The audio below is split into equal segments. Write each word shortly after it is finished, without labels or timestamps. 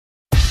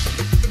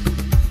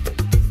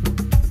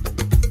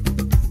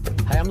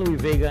I'm Louis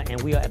Vega,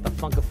 and we are at the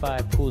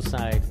Funkified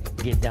Poolside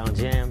Get Down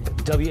Jam.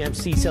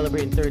 WMC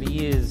celebrating 30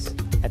 years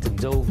at the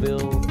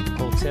Deauville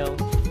Hotel,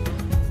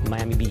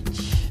 Miami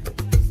Beach.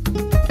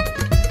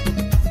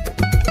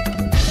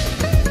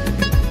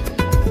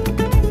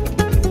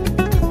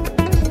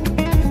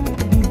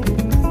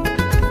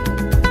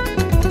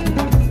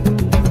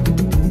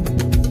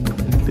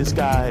 This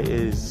guy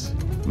is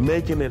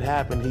making it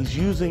happen.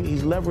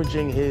 He's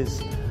leveraging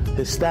his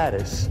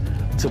status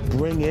to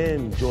bring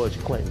in George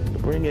Clinton, to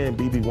bring in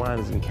B.B.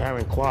 Winans and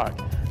Karen Clark.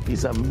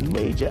 These are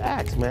major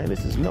acts, man.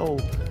 This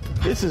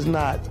is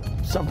not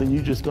something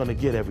you're just gonna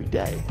get every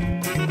day. He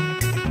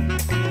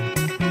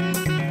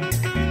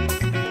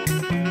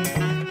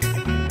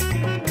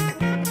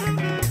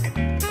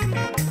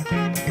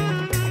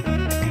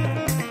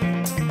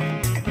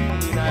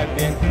and I have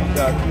been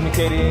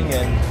communicating,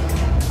 and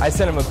I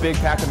sent him a big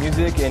pack of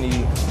music, and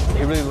he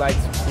really liked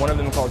one of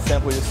them called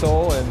Sample Your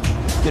Soul, and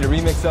did a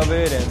remix of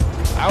it, and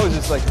I was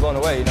just like blown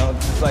away, you know,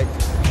 just like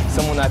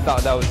someone I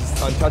thought that was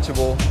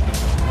untouchable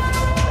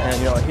and,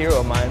 you know, a hero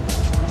of mine.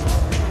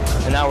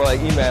 And now we're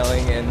like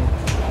emailing, and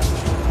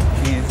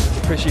he's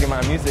appreciating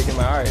my music and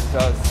my art, so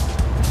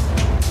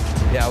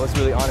I was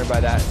really honored by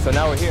that. So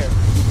now we're here.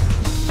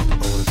 I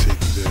wanna take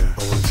you there,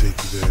 I wanna take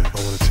you there, I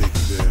wanna take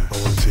you there, I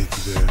wanna take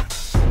you there.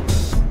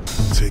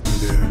 Take me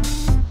there,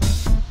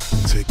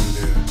 take me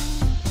there,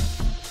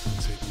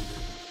 take me there.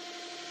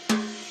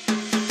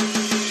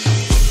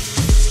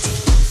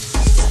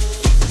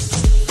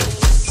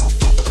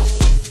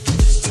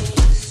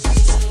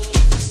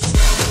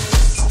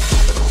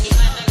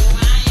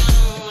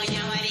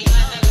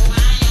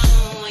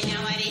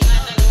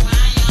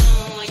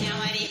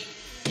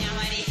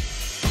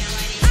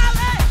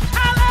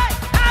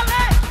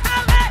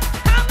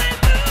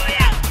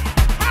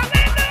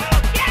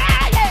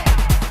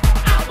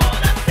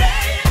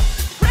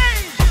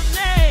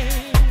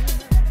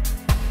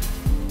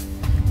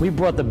 We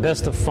brought the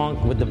best of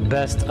funk with the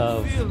best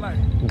of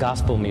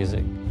gospel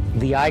music.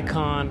 The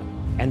icon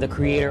and the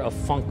creator of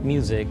funk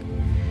music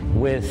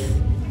with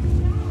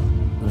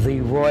the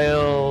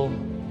royal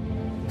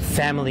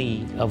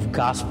family of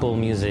gospel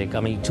music. I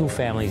mean, two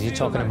families. You're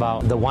talking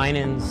about the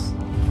Winans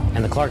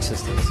and the Clark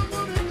sisters.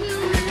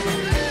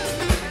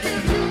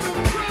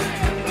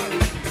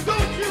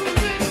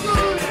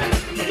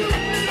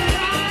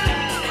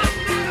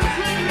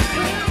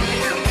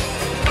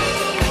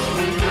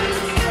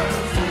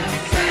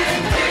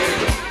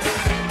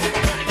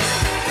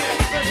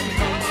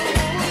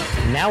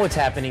 Now what's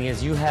happening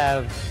is you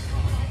have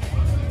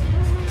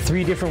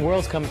three different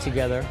worlds coming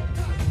together,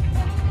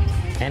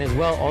 and as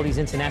well all these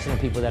international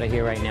people that are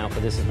here right now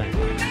for this event.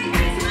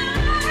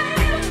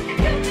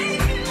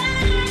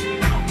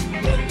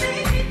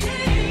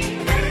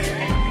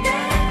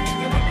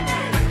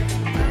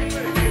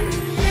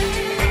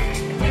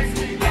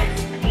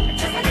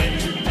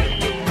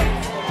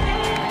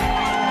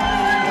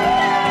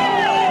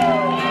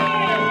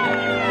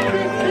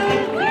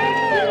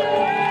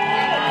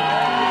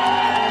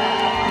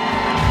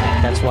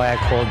 That's why I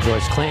called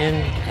George Clinton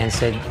and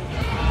said,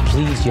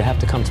 please, you have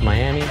to come to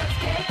Miami.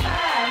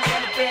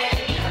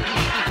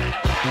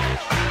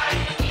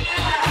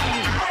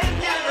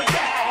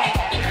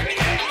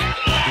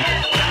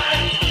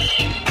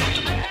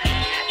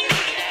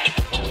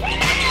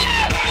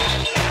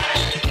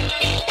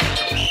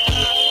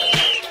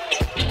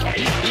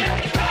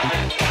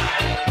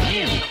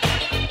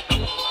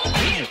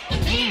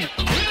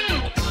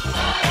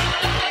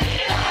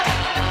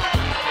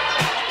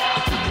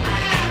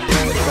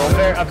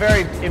 A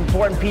very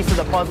important piece of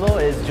the puzzle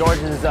is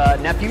George's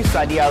nephew,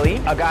 Saadi Ali,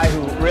 a guy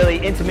who really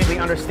intimately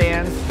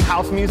understands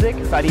house music.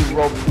 Saadi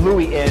roped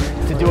Louis in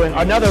to doing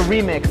another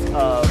remix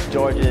of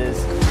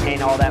George's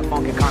Ain't All That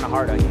Funkin' Kinda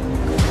Hard on You,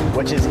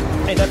 which is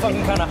Ain't That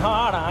Funkin' Kinda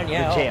Hard on You.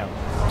 The jam.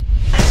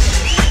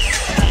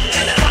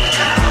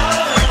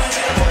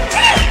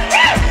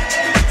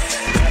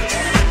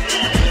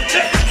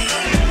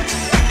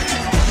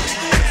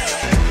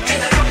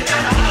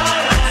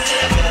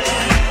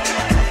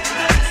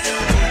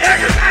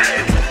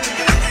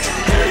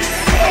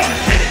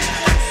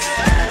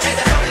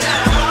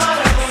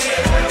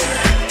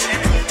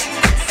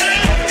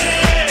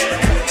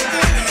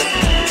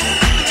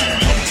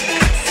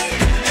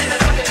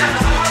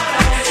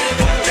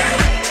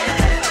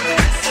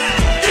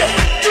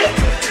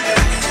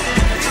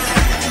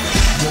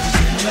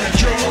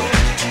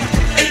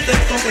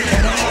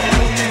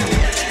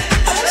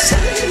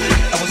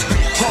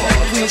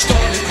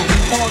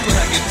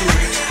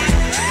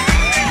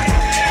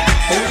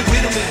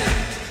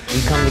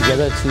 We come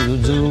together to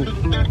do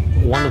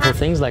wonderful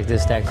things like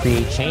this that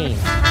create change.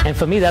 And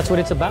for me, that's what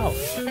it's about.